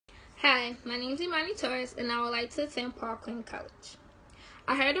Hi, my name is Imani Torres, and I would like to attend Parkland College.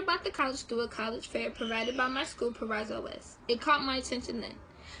 I heard about the college through a college fair provided by my school, Proviso West. It caught my attention then.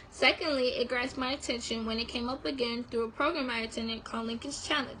 Secondly, it grasped my attention when it came up again through a program I attended called Lincoln's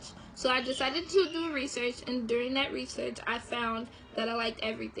Challenge. So I decided to do research, and during that research, I found that I liked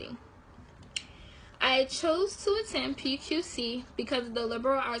everything. I chose to attend PQC because of the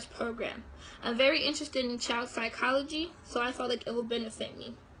liberal arts program. I'm very interested in child psychology, so I felt like it would benefit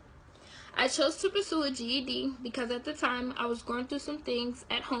me. I chose to pursue a GED because at the time I was going through some things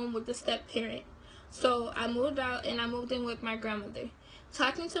at home with a step-parent. So I moved out and I moved in with my grandmother.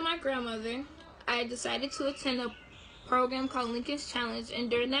 Talking to my grandmother, I decided to attend a program called Lincoln's Challenge, and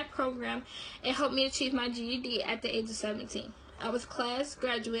during that program, it helped me achieve my GED at the age of 17. I was class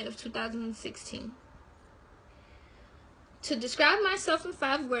graduate of 2016. To describe myself in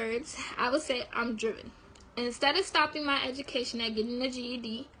 5 words, I would say I'm driven. Instead of stopping my education at getting a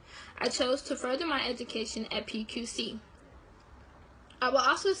GED, I chose to further my education at PQC. I will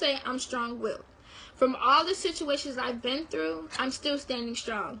also say I'm strong-willed. From all the situations I've been through, I'm still standing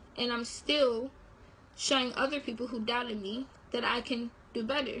strong, and I'm still showing other people who doubted me that I can do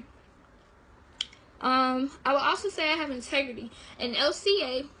better. I will also say I have integrity. In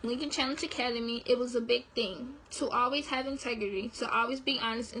LCA, Lincoln Challenge Academy, it was a big thing to always have integrity, to always be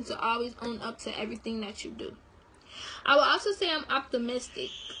honest, and to always own up to everything that you do. I will also say I'm optimistic.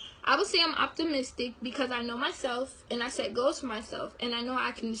 I would say I'm optimistic because I know myself and I set goals for myself and I know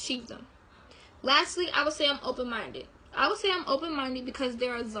I can achieve them. Lastly, I would say I'm open-minded. I would say I'm open-minded because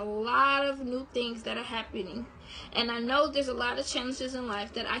there is a lot of new things that are happening, and I know there's a lot of challenges in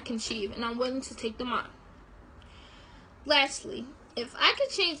life that I can achieve, and I'm willing to take them on. Lastly, if I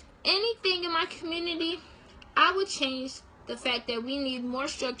could change anything in my community, I would change the fact that we need more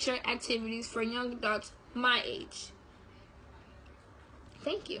structured activities for young adults my age.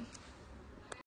 Thank you.